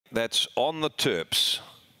that's on the Terps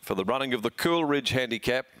for the running of the Coolridge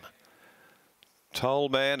Handicap. Toll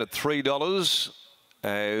Man at $3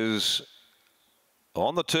 as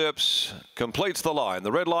On the Terps completes the line.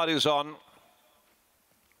 The red light is on.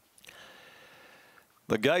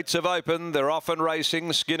 The gates have opened. They're off and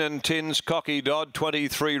racing. Skin and Tins, Cocky Dodd,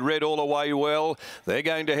 23 red all the way well. They're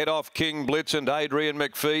going to head off King Blitz and Adrian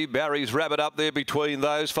McPhee. Barry's Rabbit up there between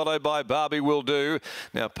those, followed by Barbie Will Do.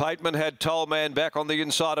 Now, Pateman had Toll Man back on the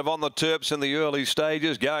inside of On the Terps in the early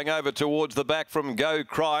stages, going over towards the back from Go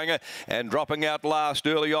Crying, and dropping out last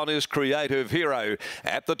early on is Creative Hero.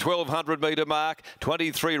 At the 1200 metre mark,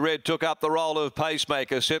 23 red took up the role of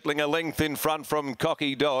pacemaker, settling a length in front from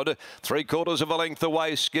Cocky Dodd. 3/4 of a length away.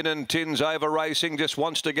 Skin and Tins over racing, just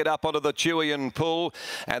wants to get up onto the Chewy and pull,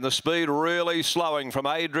 and the speed really slowing from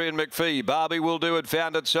Adrian McPhee. Barbie Will Do it,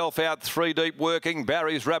 found itself out 3 deep working.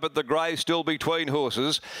 Barry's Rabbit the grey still between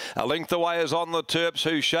horses. A length away is On the Terps,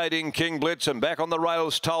 who's shading King Blitz, and back on the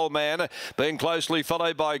rails Toll Man, being closely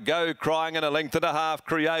followed by Go Crying, and a length and a half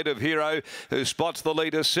Creative Hero, who spots the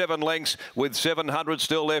leader 7 lengths with 700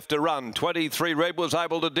 still left to run. 23 red was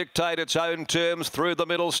able to dictate its own terms through the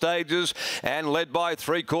middle stages, and led by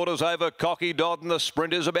 3/4 over Cocky Dodd, and the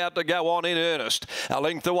sprint is about to go on in earnest. A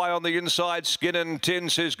length away on the inside, Skin and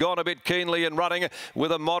Tins, who's gone a bit keenly and running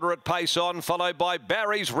with a moderate pace on, followed by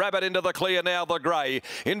Barry's Rabbit into the clear now, the grey.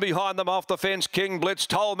 In behind them off the fence, King Blitz.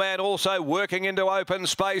 Toll Man also working into open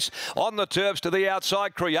space. On the Terps to the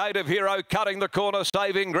outside, Creative Hero cutting the corner,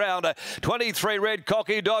 saving ground. 23 red,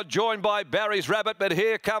 Cocky Dodd joined by Barry's Rabbit, but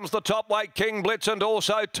here comes the top weight, King Blitz, and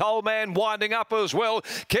also Toll Man winding up as well.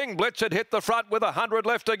 King Blitz had hit the front with 100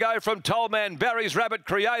 left to go from Toll Man, Barry's Rabbit,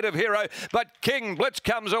 Creative Hero, but King Blitz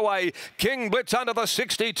comes away. King Blitz under the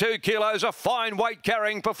 62 kilos, a fine weight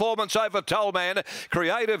carrying performance over Toll Man.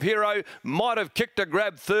 Creative Hero might have kicked a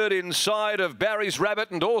grab third inside of Barry's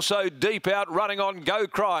Rabbit, and also deep out running on Go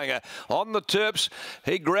Crying. On the Terps,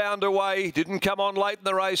 he ground away, didn't come on late in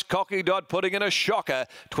the race. Cocky Dodd putting in a shocker.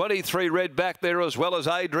 23 red back there, as well as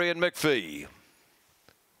Adrian McPhee.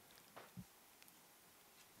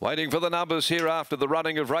 Waiting for the numbers here after the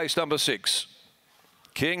running of race number 6.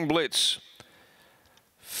 King Blitz.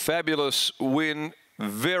 Fabulous win.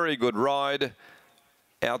 Very good ride.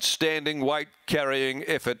 Outstanding weight carrying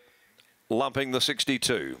effort. Lumping the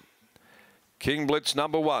 62. King Blitz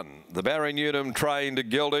number 1. The Barry Newnham trained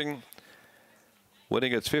gelding.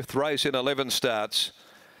 Winning its 5th race in 11 starts.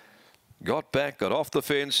 Got back, got off the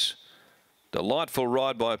fence. Delightful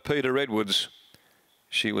ride by Peter Edwards.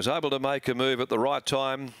 She was able to make a move at the right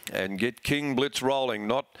time and get King Blitz rolling.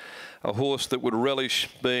 Not a horse that would relish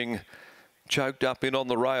being choked up in on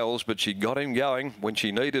the rails, but she got him going when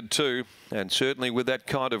she needed to, and certainly with that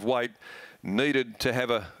kind of weight, needed to have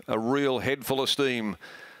a real head full of steam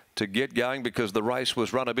to get going, because the race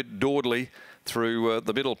was run a bit dawdly through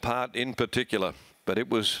the middle part in particular. But it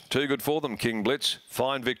was too good for them, King Blitz.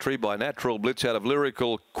 Fine victory by Natural Blitz out of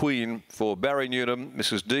Lyrical Queen for Barry Newnham,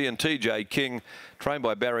 Mrs. D and TJ King, trained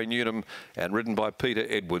by Barry Newnham and ridden by Peter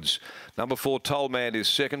Edwards. Number 4, Toll Man, is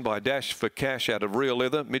second by Dash for Cash out of Real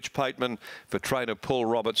Leather. Mitch Pateman for trainer Paul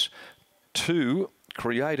Roberts. 2,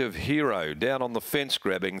 Creative Hero down on the fence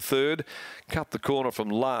grabbing third. Cut the corner from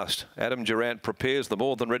last. Adam Durant prepares the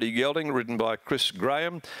More Than Ready gelding, ridden by Chris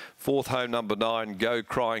Graham. 4th home number 9, Go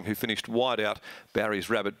Crying, who finished wide out Barry's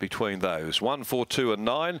Rabbit between those. 1, 4, 2 and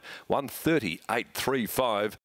 9. 1:38.35.